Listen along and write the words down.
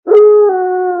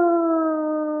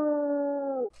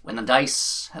the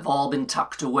dice have all been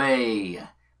tucked away,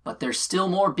 but there's still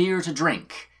more beer to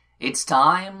drink. It's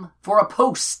time for a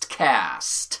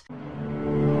postcast.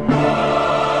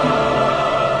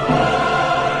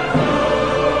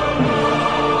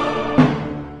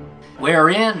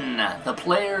 Wherein the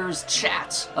players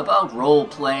chat about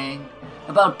role-playing,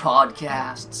 about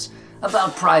podcasts,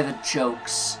 about private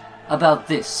jokes, about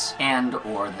this and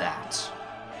or that.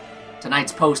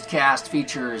 Tonight's postcast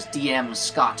features DM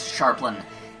Scott Sharplin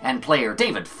and player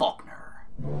David Faulkner.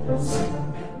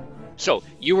 So,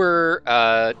 you were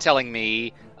telling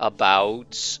me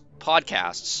about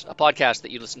podcasts, a podcast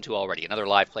that you listened to already, another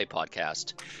live play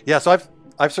podcast. Yeah, so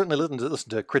I've certainly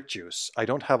listened to Crit Juice. I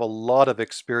don't have a lot of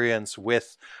experience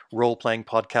with role-playing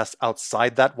podcasts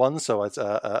outside that one, so it's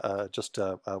just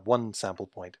one sample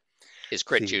point. Is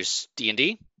Crit Juice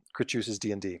D&D? Crit Juice is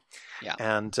D&D. Yeah.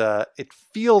 And it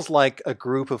feels like a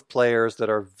group of players that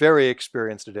are very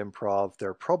experienced at improv. There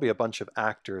are probably a bunch of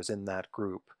actors in that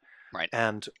group. Right.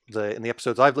 And in the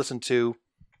episodes I've listened to,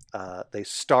 they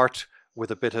start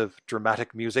with a bit of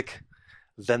dramatic music.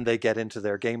 Then they get into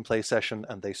their gameplay session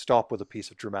and they stop with a piece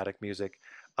of dramatic music.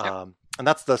 Yeah. And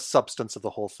that's the substance of the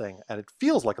whole thing. And it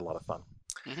feels like a lot of fun.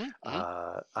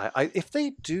 Mm-hmm. If they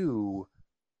do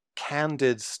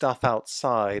candid stuff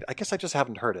outside, I guess I just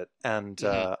haven't heard it. And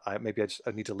I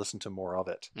need to listen to more of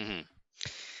it. Mm-hmm.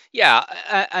 Yeah,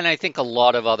 and I think a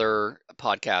lot of other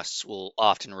podcasts will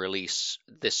often release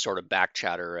this sort of back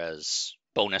chatter as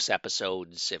bonus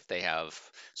episodes if they have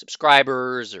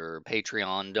subscribers or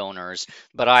Patreon donors.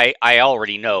 But I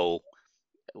already know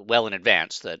well in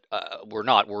advance that we're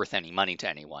not worth any money to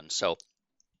anyone. So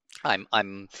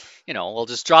we'll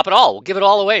just drop it all. We'll give it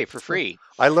all away for free.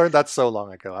 I learned that so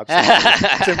long ago. Absolutely.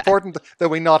 It's important that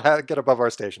we not get above our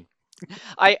station.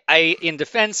 In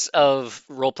defense of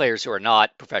role players who are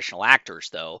not professional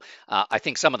actors, though, I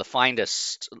think some of the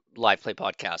finest live play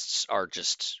podcasts are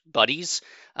just buddies.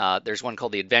 There's one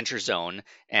called The Adventure Zone,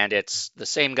 and it's the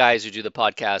same guys who do the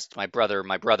podcast, my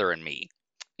brother, and me.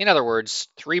 In other words,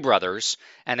 three brothers,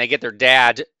 and they get their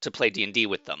dad to play D&D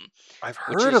with them. I've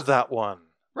heard of that one.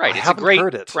 Right, it's a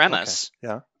great premise.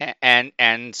 Okay. Yeah,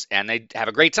 and they have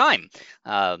a great time.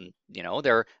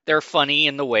 They're funny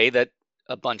in the way that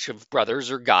a bunch of brothers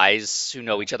or guys who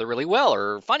know each other really well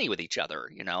are funny with each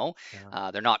other. Yeah.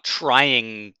 They're not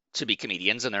trying to be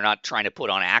comedians and they're not trying to put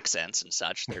on accents and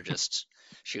such. They're just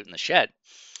shooting the shit.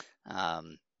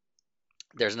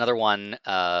 There's another one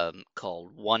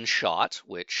called One Shot,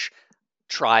 which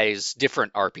tries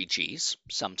different RPGs,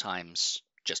 sometimes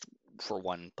just for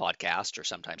one podcast, or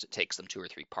sometimes it takes them 2 or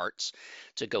 3 parts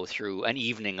to go through an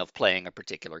evening of playing a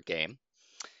particular game.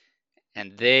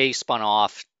 And they spun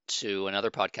off to another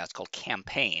podcast called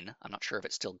Campaign. I'm not sure if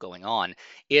it's still going on.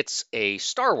 It's a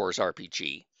Star Wars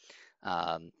RPG.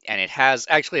 And it has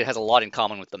a lot in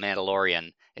common with The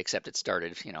Mandalorian, except it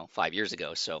started, 5 years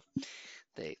ago. So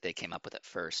they came up with it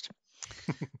first.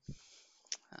 Do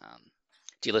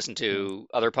you listen to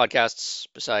other podcasts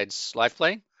besides live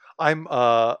play? I'm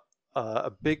so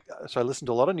I listen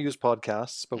to a lot of news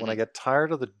podcasts, but when I get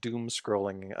tired of the doom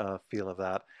scrolling feel of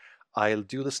that, I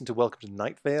do listen to Welcome to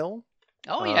Night Vale.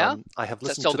 Oh, yeah. I have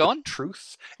listened to The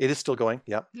Truth. It is still going,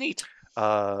 yeah. Neat.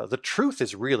 The Truth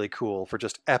is really cool for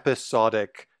just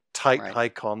episodic, tight,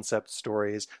 high-concept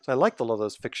stories. So I like a lot of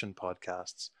those fiction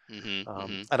podcasts.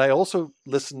 And I also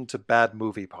listen to bad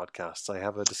movie podcasts. I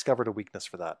have discovered a weakness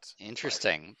for that.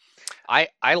 Interesting. I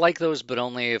like those, but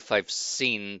only if I've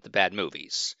seen the bad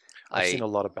movies. I've seen a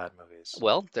lot of bad movies.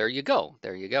 Well, there you go.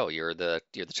 You're the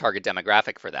target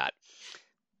demographic for that.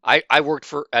 I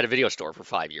worked at a video store for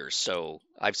 5 years, so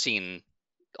I've seen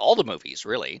all the movies,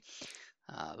 really,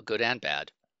 good and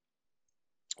bad.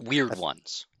 Weird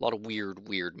ones. A lot of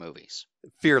weird movies.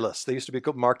 Fearless. They used to be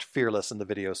marked Fearless in the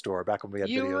video store back when we had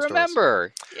video stores. You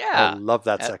remember. Yeah. I love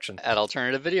that section. At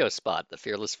Alternative Video Spot, the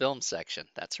Fearless Film section.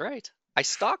 That's right. I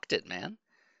stocked it, man.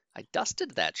 I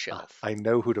dusted that shelf. I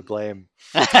know who to blame.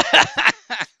 There's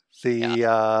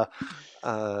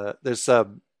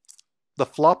The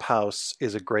Flophouse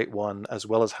is a great one, as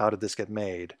well as How Did This Get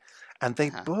Made? And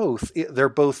they're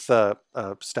both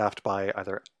staffed by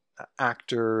either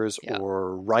actors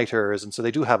or writers, and so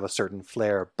they do have a certain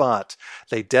flair, but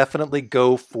they definitely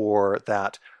go for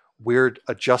that weird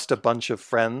just a bunch of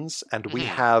friends and we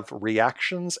have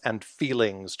reactions and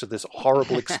feelings to this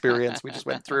horrible experience we just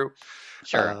went through.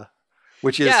 Sure.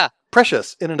 Which is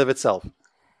precious in and of itself.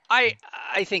 I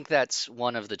think that's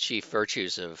one of the chief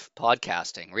virtues of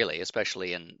podcasting, really,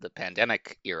 especially in the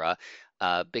pandemic era.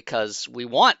 because we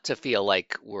want to feel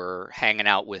like we're hanging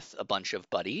out with a bunch of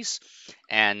buddies.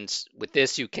 And with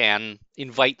this, you can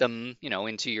invite them,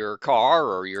 into your car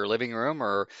or your living room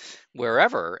or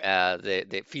wherever.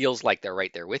 It feels like they're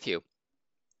right there with you.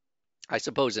 I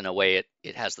suppose in a way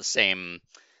it has the same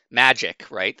magic,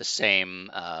 right? The same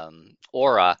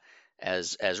aura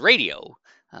as radio,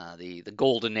 the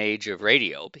golden age of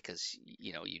radio, because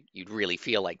you'd really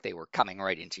feel like they were coming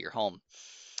right into your home.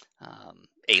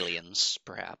 Aliens,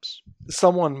 perhaps.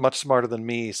 Someone much smarter than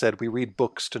me said we read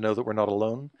books to know that we're not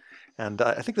alone, and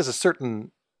I think there's a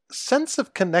certain sense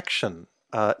of connection,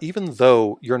 even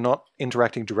though you're not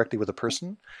interacting directly with a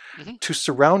person, to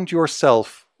surround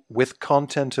yourself with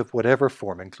content of whatever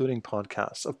form, including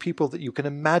podcasts, of people that you can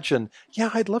imagine,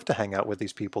 I'd love to hang out with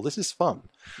these people. This is fun.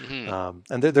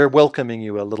 And they're welcoming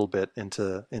you a little bit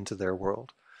into their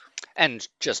world. And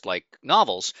just like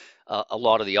novels, a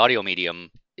lot of the audio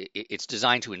medium, it's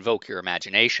designed to invoke your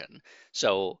imagination.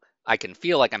 So I can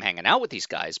feel like I'm hanging out with these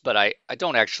guys, but I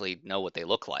don't actually know what they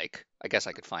look like. I guess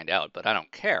I could find out, but I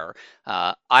don't care.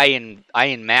 I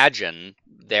imagine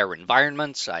their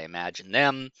environments. I imagine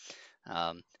them.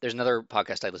 There's another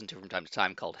podcast I listen to from time to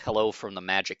time called Hello from the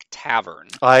Magic Tavern.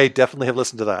 I definitely have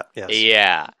listened to that, yes.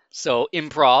 Yeah. So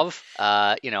improv,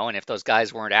 and if those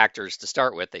guys weren't actors to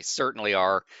start with, they certainly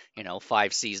are,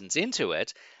 5 seasons into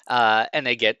it. And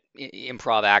they get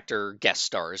improv actor guest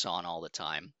stars on all the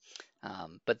time.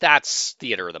 But that's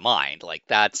theater of the mind. Like,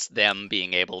 that's them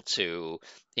being able to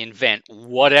invent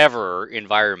whatever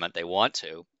environment they want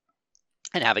to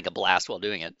and having a blast while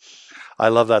doing it. I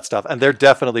love that stuff. And they're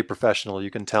definitely professional.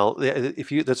 You can tell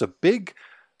there's a big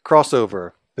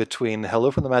crossover between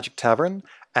Hello from the Magic Tavern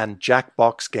and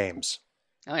Jackbox Games.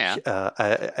 Oh yeah.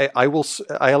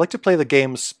 I like to play the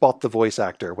game Spot the Voice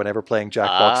Actor whenever playing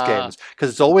Jackbox Games, because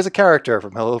it's always a character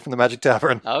from Hello from the Magic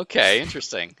Tavern. Okay,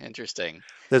 interesting.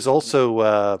 There's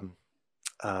also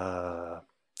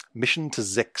Mission to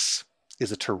Zix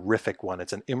is a terrific one.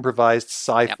 It's an improvised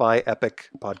sci-fi epic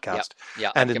podcast.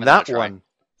 Yeah. And in that one,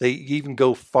 they even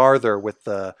go farther with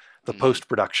the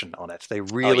post-production on it. They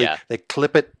really they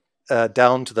clip it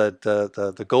down to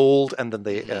the gold, and then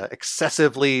they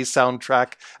excessively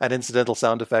soundtrack an incidental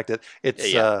sound effect.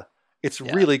 It's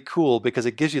really cool because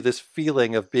it gives you this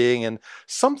feeling of being in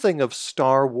something of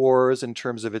Star Wars in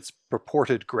terms of its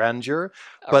purported grandeur,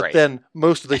 but then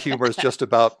most of the humor is just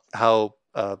about how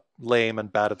lame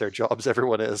and bad at their jobs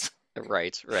everyone is.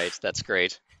 Right. That's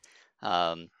great.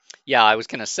 I was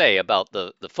going to say about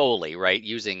the Foley, right?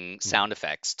 Using sound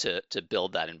effects to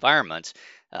build that environment.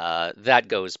 That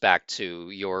goes back to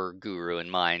your guru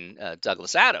and mine,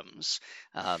 Douglas Adams,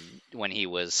 when he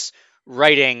was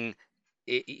writing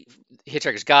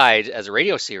Hitchhiker's Guide as a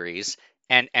radio series,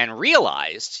 and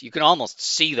realized, you can almost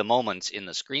see the moments in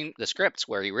the scripts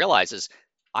where he realizes,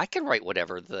 I can write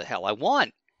whatever the hell I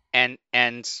want, and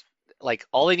like,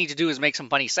 all I need to do is make some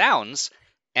funny sounds,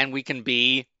 and we can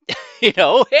be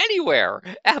anywhere,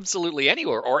 absolutely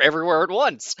anywhere, or everywhere at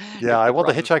once. Yeah, I want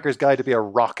the Hitchhiker's Guide to be a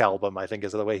rock album, I think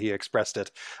is the way he expressed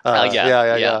it.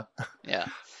 Yeah.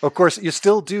 Of course, you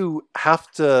still do have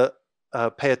to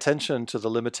pay attention to the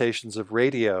limitations of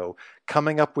radio,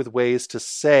 coming up with ways to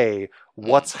say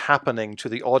what's happening to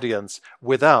the audience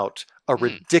without a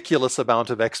ridiculous amount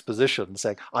of exposition,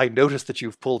 saying, I noticed that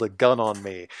you've pulled a gun on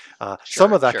me.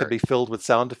 Some of that could be filled with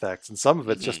sound effects, and some of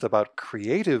it's just about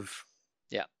creative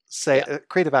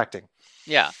creative acting.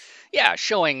 Yeah,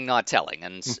 showing, not telling.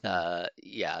 And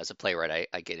as a playwright,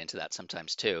 I get into that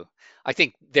sometimes too. I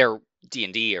think their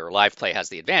D&D or live play has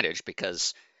the advantage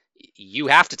because you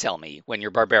have to tell me when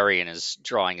your barbarian is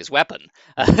drawing his weapon.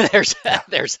 There's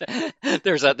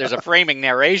a framing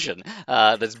narration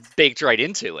that's baked right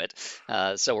into it.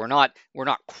 So we're not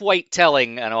quite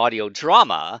telling an audio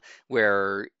drama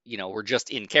where we're just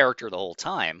in character the whole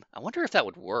time. I wonder if that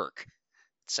would work.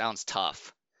 It sounds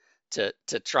tough to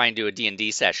try and do a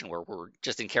D&D session where we're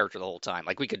just in character the whole time.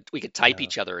 Like we could type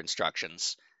each other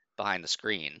instructions behind the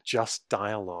screen. Just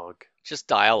dialogue.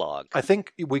 I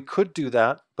think we could do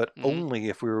that, but only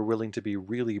if we were willing to be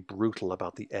really brutal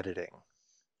about the editing.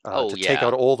 Take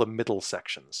out all the middle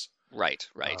sections. Right.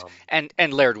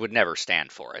 And Laird would never stand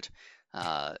for it.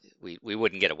 We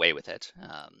wouldn't get away with it.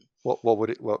 What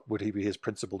would he be his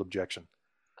principled objection?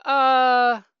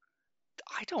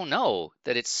 I don't know,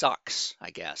 that it sucks, I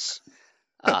guess.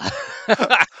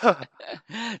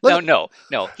 No.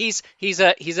 He's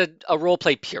a role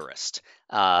play purist,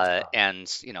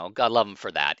 and God love him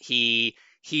for that. He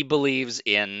believes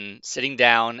in sitting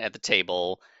down at the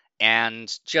table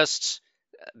and just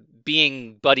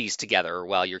being buddies together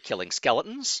while you're killing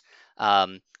skeletons.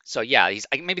 He's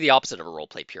maybe the opposite of a role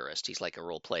play purist. He's like a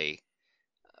role play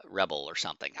rebel or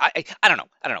something. I don't know.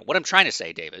 I don't know what I'm trying to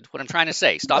say, David. What I'm trying to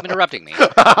say. Stop interrupting me.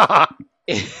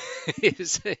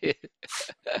 is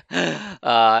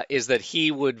is that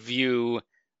he would view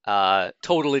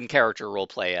total in character role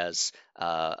play as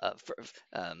a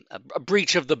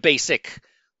breach of the basic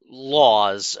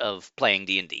laws of playing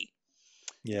D&D.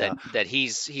 Yeah. That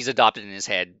he's adopted in his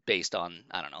head based on,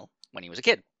 I don't know, when he was a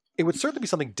kid. It would certainly be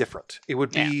something different. It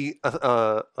would be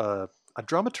a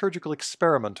dramaturgical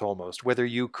experiment almost, whether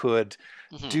you could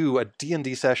do a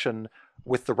D&D session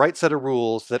with the right set of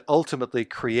rules that ultimately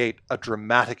create a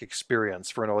dramatic experience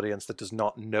for an audience that does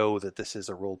not know that this is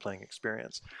a role-playing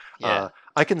experience. Yeah.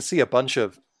 I can see a bunch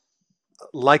of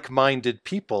like-minded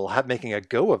people making a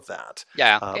go of that.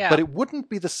 Yeah. But it wouldn't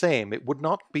be the same. It would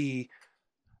not be...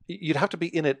 You'd have to be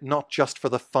in it not just for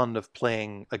the fun of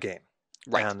playing a game.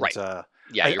 Right, and, right.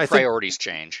 Your priorities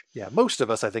change. Yeah, most of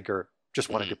us, I think, are just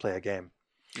wanting to play a game.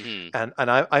 And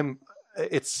I'm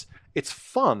it's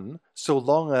fun so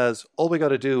long as all we got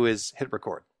to do is hit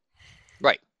record.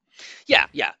 Right.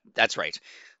 Yeah, that's right.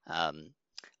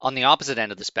 On the opposite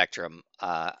end of the spectrum,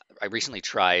 I recently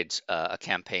tried a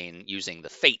campaign using the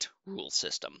Fate rule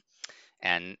system.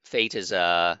 And Fate is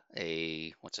a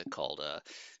what's it called? A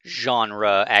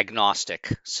genre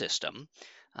agnostic system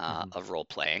of role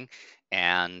playing,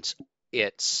 and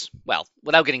it's, well,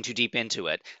 without getting too deep into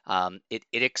it, it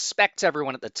expects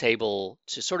everyone at the table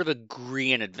to sort of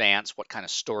agree in advance what kind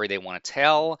of story they want to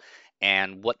tell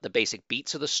and what the basic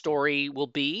beats of the story will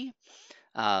be.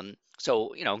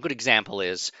 So, a good example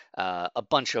is a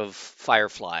bunch of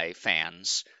Firefly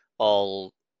fans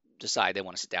all decide they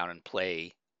want to sit down and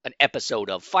play an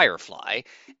episode of Firefly,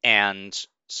 and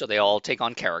so they all take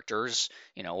on characters,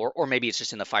 or maybe it's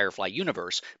just in the Firefly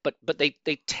universe, but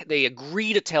they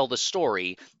agree to tell the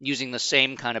story using the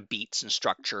same kind of beats and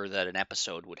structure that an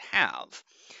episode would have.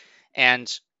 And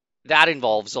that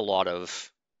involves a lot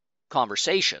of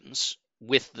conversations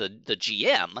with the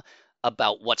GM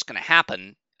about what's going to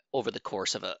happen over the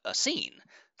course of a scene,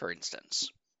 for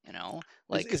instance.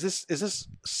 Is this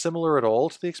similar at all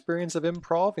to the experience of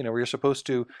improv? Where you're supposed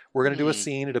to, we're going to do a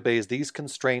scene, it obeys these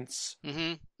constraints,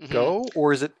 go,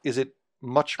 or is it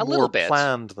much more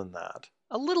planned than that?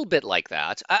 A little bit like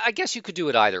that. I guess you could do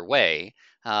it either way,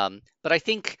 but I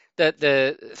think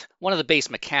that one of the base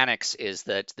mechanics is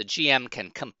that the GM can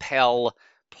compel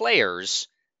players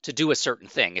to do a certain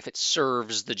thing if it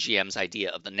serves the GM's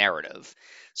idea of the narrative.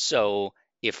 So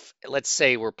if, let's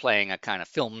say, we're playing a kind of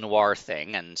film noir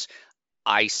thing, and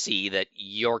I see that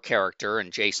your character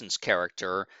and Jason's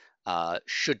character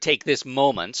should take this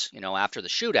moment, after the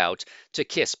shootout, to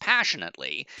kiss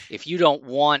passionately. If you don't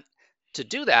want to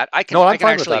do that, I can. No, I'm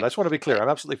fine actually, with that. I just want to be clear. I'm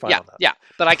absolutely fine on that. Yeah,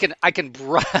 but I can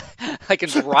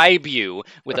bribe you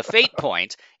with a fate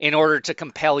point in order to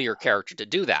compel your character to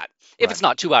do that. If it's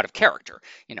not too out of character,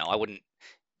 I wouldn't.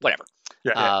 Whatever.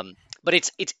 Yeah. But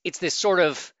it's this sort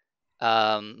of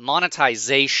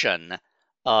monetization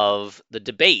of the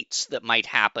debates that might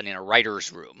happen in a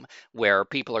writer's room, where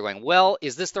people are going, well,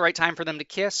 is this the right time for them to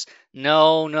kiss?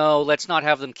 No, let's not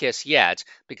have them kiss yet,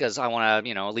 because I want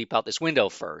to, leap out this window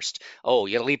first. Oh,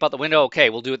 you got to leap out the window? Okay,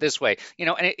 we'll do it this way.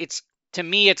 And it's, to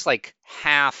me, it's like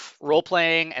half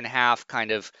role-playing and half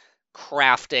kind of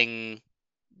crafting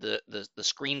the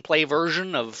screenplay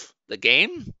version of the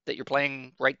game that you're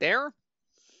playing right there.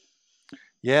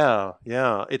 Yeah.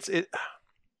 It's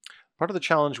part of the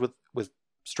challenge with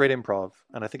straight improv,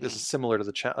 and I think this is similar to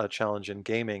the challenge in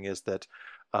gaming, is that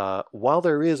while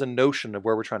there is a notion of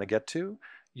where we're trying to get to,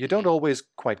 you don't always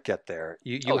quite get there.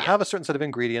 You have a certain set of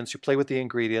ingredients, you play with the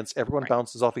ingredients, everyone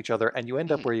bounces off each other, and you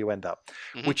end up where you end up,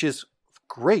 which is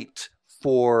great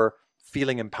for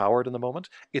feeling empowered in the moment.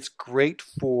 It's great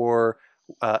for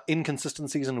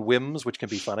inconsistencies and whims, which can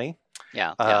be funny.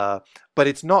 But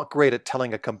it's not great at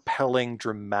telling a compelling,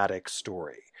 dramatic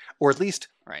story. Or at least,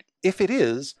 if it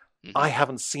is, I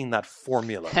haven't seen that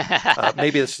formula.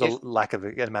 Maybe it's a lack of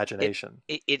imagination.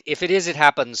 If it is, it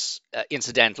happens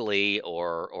incidentally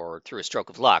or through a stroke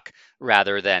of luck,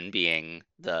 rather than being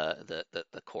the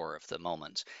core of the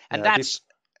moment. And that's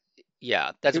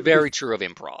very true of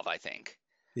improv, I think.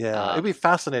 Yeah, it'd be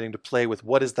fascinating to play with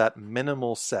what is that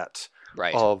minimal set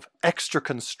of extra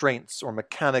constraints or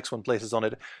mechanics one places on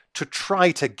it to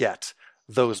try to get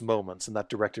those moments and that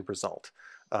directed result.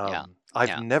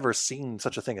 I've never seen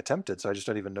such a thing attempted, so I just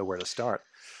don't even know where to start.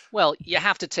 Well, you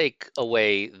have to take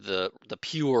away the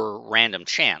pure random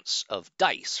chance of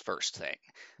dice first thing,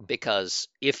 because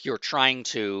if you're trying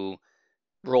to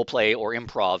role play or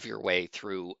improv your way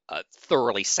through a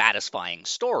thoroughly satisfying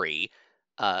story,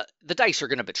 the dice are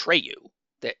going to betray you.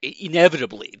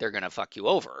 Inevitably, they're going to fuck you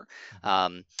over.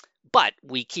 But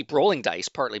we keep rolling dice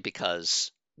partly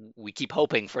because we keep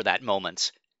hoping for that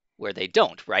moment where they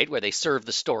don't, right? Where they serve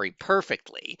the story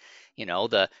perfectly.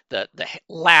 The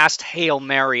last Hail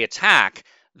Mary attack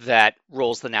that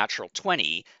rolls the natural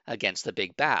 20 against the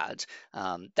big bad.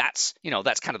 That's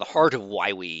kind of the heart of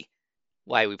why we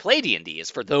play D&D, is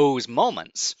for those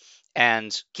moments.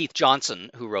 And Keith Johnson,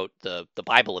 who wrote the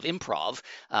Bible of Improv,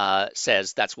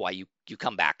 says that's why you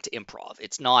come back to improv.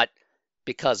 It's not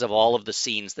because of all of the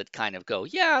scenes that kind of go,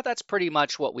 yeah, that's pretty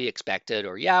much what we expected,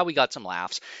 or yeah, we got some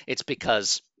laughs. It's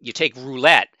because you take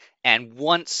roulette, and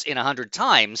once in 100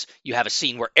 times, you have a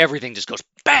scene where everything just goes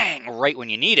bang right when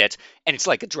you need it, and it's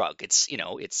like a drug. It's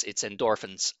it's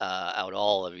endorphins out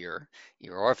all of your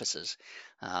orifices.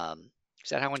 Is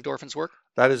that how endorphins work?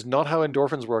 That is not how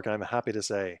endorphins work, I'm happy to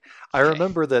say. I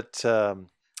remember that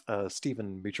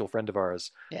Stephen, mutual friend of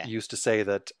ours, used to say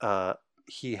that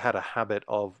he had a habit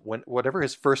of, whatever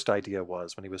his first idea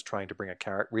was, when he was trying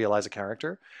to realize a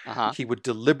character, he would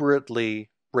deliberately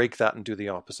break that and do the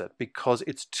opposite, because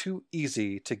it's too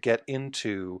easy to get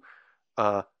into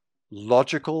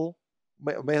logical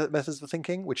methods of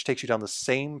thinking, which takes you down the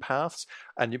same paths,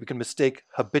 and you can mistake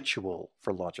habitual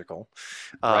for logical.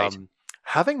 Right.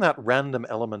 Having that random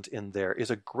element in there is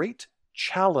a great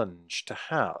challenge to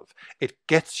have. It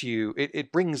gets you,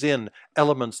 it brings in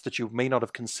elements that you may not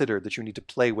have considered that you need to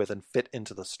play with and fit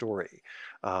into the story,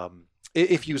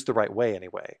 if used the right way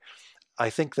anyway. I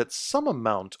think that some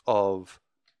amount of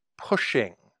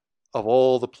pushing of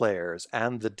all the players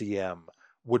and the DM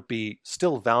would be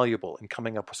still valuable in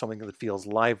coming up with something that feels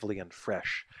lively and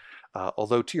fresh.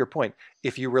 Although, to your point,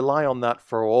 if you rely on that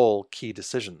for all key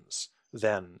decisions,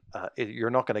 then you're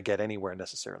not going to get anywhere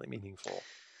necessarily meaningful.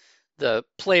 The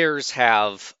players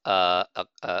have a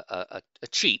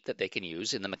cheat that they can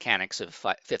use in the mechanics of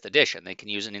 5th edition. They can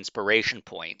use an inspiration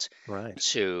point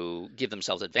to give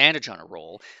themselves advantage on a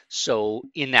roll. So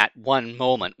in that one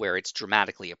moment where it's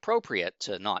dramatically appropriate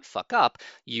to not fuck up,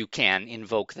 you can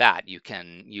invoke that. You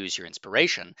can use your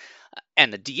inspiration.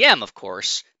 And the DM, of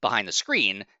course, behind the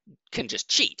screen can just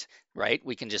cheat, right?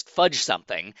 We can just fudge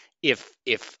something.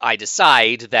 If I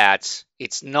decide that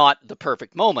it's not the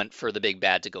perfect moment for the big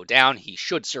bad to go down, he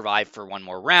should survive for one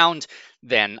more round,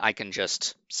 then I can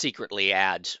just secretly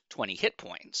add 20 hit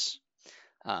points.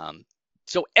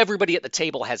 So everybody at the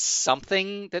table has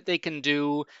something that they can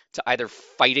do to either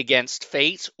fight against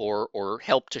fate or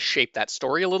help to shape that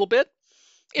story a little bit,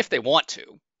 if they want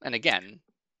to. And again...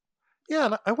 Yeah,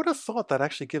 and I would have thought that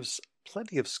actually gives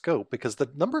plenty of scope, because the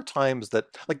number of times that,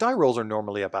 like, die rolls are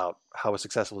normally about how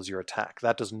successful is your attack.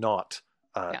 That does not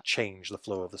change the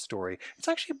flow of the story. It's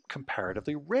actually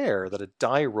comparatively rare that a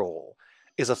die roll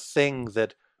is a thing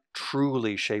that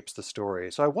truly shapes the story.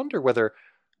 So I wonder whether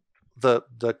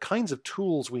the kinds of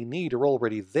tools we need are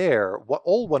already there. What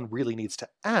all one really needs to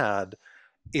add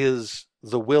is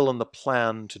the will and the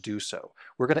plan to do so.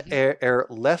 We're going to err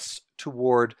less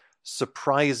toward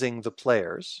surprising the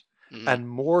players and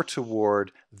more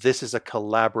toward, this is a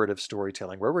collaborative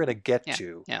storytelling. Where we're going to get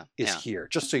to is here,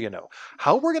 just so you know.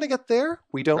 How we're going to get there,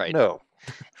 we don't know.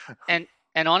 And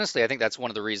honestly, I think that's one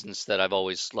of the reasons that I've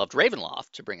always loved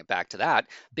Ravenloft, to bring it back to that,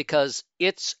 because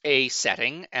it's a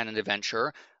setting and an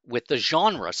adventure with the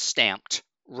genre stamped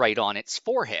right on its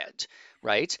forehead,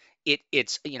 right?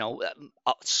 It's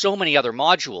so many other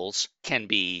modules can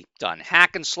be done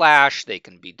hack and slash, they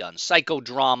can be done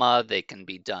psychodrama, they can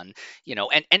be done,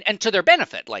 and to their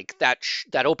benefit, like that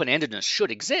open-endedness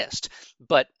should exist.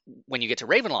 But when you get to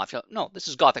Ravenloft, no, this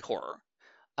is gothic horror.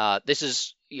 This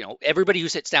is, everybody who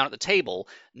sits down at the table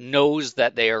knows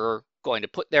that they are going to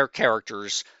put their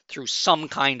characters through some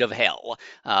kind of hell,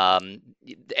 and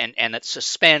that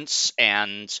suspense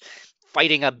and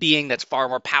fighting a being that's far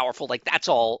more powerful, like that's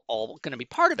all going to be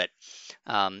part of it.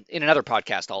 In another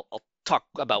podcast, I'll talk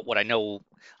about what I know.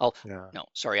 I'll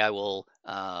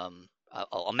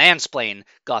mansplain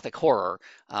gothic horror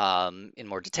in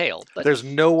more detail. But there's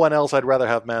no one else I'd rather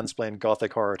have mansplain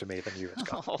gothic horror to me than you,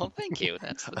 Scott. Oh, thank you.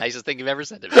 That's the nicest thing you've ever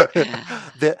said to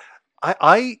me.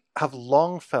 I have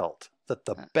long felt that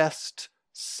the best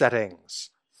settings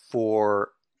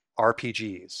for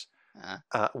RPGs,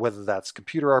 whether that's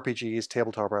computer RPGs,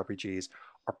 tabletop RPGs,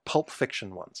 are pulp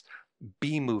fiction ones,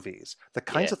 B-movies, the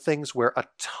kinds of things where a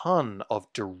ton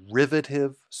of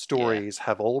derivative stories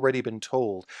have already been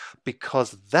told,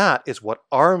 because that is what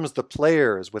arms the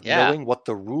players with knowing what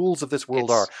the rules of this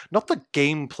world are. Not the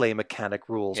gameplay mechanic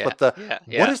rules, but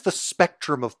what is the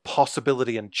spectrum of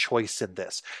possibility and choice in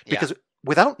this? Because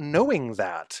without knowing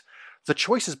that, the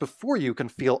choices before you can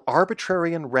feel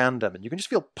arbitrary and random, and you can just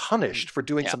feel punished for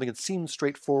doing something that seems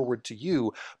straightforward to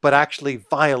you, but actually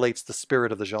violates the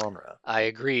spirit of the genre. I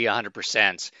agree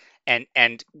 100%.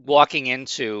 And walking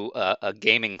into a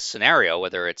gaming scenario,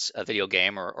 whether it's a video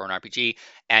game or an RPG,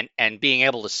 and being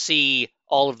able to see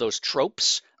all of those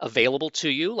tropes available to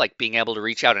you, like being able to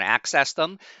reach out and access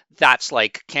them, that's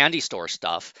like candy store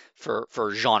stuff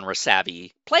for genre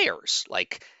savvy players.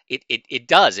 Like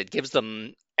it gives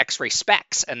them X-ray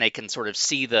specs, and they can sort of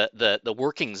see the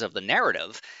workings of the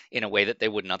narrative in a way that they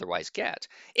wouldn't otherwise get.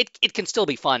 It can still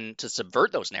be fun to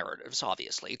subvert those narratives,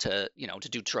 obviously, to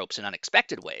do tropes in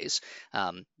unexpected ways.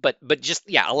 But just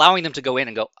allowing them to go in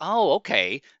and go, oh,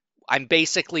 okay, I'm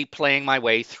basically playing my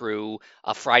way through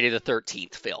a Friday the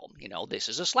 13th film. This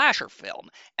is a slasher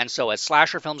film, and so as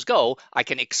slasher films go, I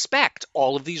can expect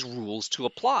all of these rules to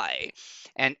apply,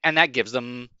 and that gives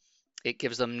them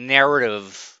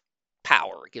narrative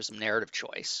power. It gives them narrative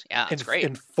choice. Yeah, it's great.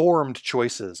 Informed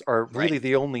choices are really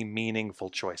the only meaningful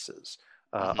choices.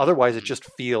 Otherwise, it just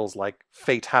feels like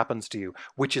fate happens to you,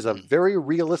 which is a very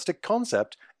realistic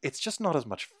concept. It's just not as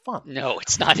much fun. No,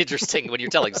 it's not interesting when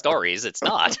you're telling stories. It's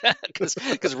not,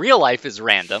 because real life is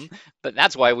random, but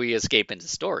that's why we escape into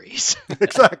stories.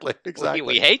 Exactly.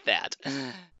 We hate that.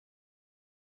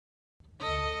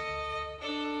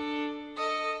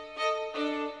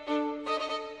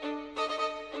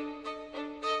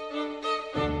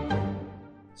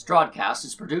 Strodcast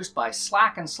is produced by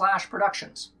Slack and Slash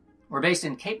Productions. We're based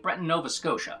in Cape Breton, Nova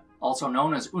Scotia, also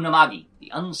known as Unama'ki, the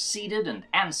unceded and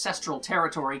ancestral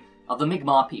territory of the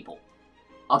Mi'kmaq people.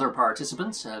 Other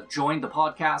participants have joined the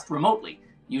podcast remotely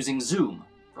using Zoom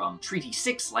from Treaty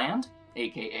 6 land,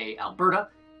 aka Alberta,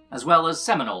 as well as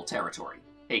Seminole territory,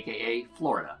 aka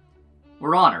Florida.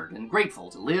 We're honored and grateful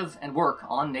to live and work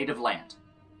on native land.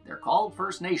 They're called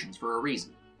First Nations for a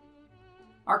reason.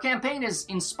 Our campaign is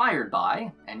inspired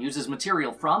by, and uses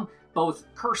material from, both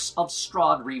Curse of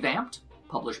Strahd Revamped,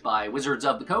 published by Wizards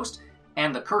of the Coast,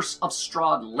 and the Curse of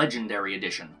Strahd Legendary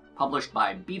Edition, published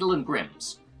by Beadle and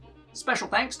Grimm's. Special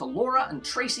thanks to Laura and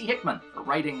Tracy Hickman for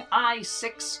writing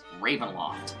I-6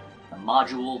 Ravenloft, the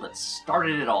module that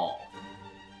started it all.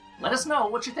 Let us know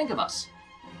what you think of us.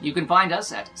 You can find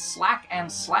us at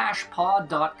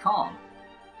slackandslashpod.com,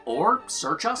 or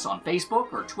search us on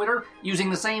Facebook or Twitter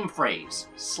using the same phrase,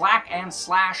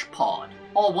 slackandslashpod,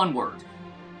 all one word.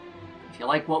 If you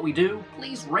like what we do,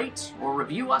 please rate or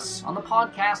review us on the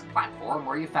podcast platform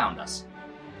where you found us.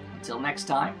 Until next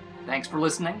time, thanks for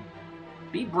listening,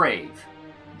 be brave,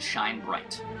 and shine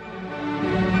bright.